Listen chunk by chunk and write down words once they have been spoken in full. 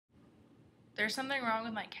there's something wrong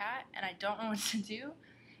with my cat and I don't know what to do.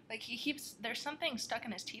 Like there's something stuck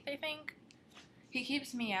in his teeth, I think. He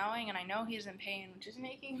keeps meowing and I know he's in pain, which is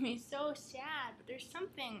making me so sad, but there's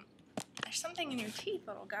something in your teeth,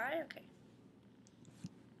 little guy. Okay.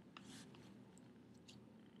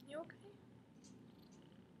 You okay?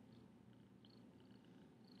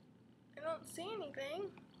 I don't see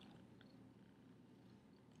anything.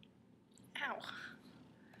 Ow.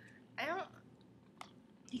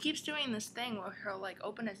 He keeps doing this thing where he'll like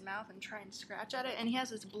open his mouth and try and scratch at it, and he has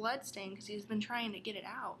this blood stain because he's been trying to get it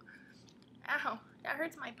out. Ow, that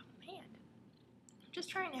hurts my hand. I'm just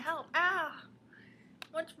trying to help. Ow!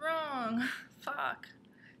 What's wrong? Fuck.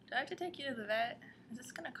 Do I have to take you to the vet? Is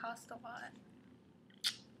this gonna cost a lot?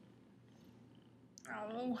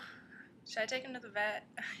 Oh. Should I take him to the vet?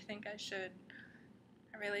 I think I should.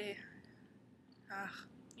 I really...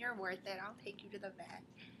 you're worth it. I'll take you to the vet.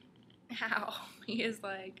 Ow. He is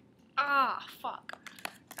like, fuck.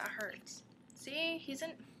 That hurts. See? He's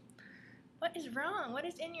in... What is wrong? What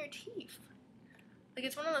is in your teeth? Like,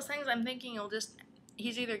 it's one of those things I'm thinking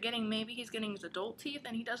maybe he's getting his adult teeth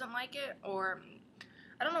and he doesn't like it, or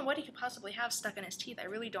I don't know what he could possibly have stuck in his teeth. I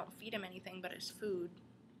really don't feed him anything but his food.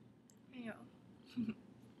 You know.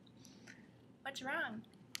 What's wrong?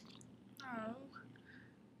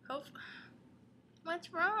 Oh.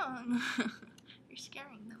 What's wrong? You're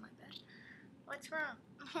scaring them, I bet. What's wrong?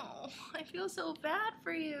 Oh, I feel so bad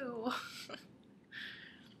for you.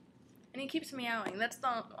 And he keeps meowing. That's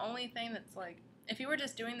the only thing that's like, if he were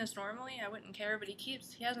just doing this normally, I wouldn't care, but he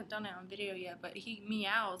hasn't done it on video yet, but he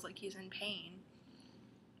meows like he's in pain.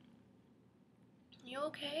 You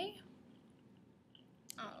okay?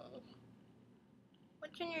 Oh.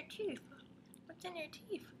 What's in your teeth? What's in your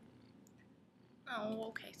teeth? Oh,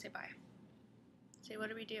 okay, say bye. Say, what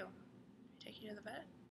do we do? Take you to the vet?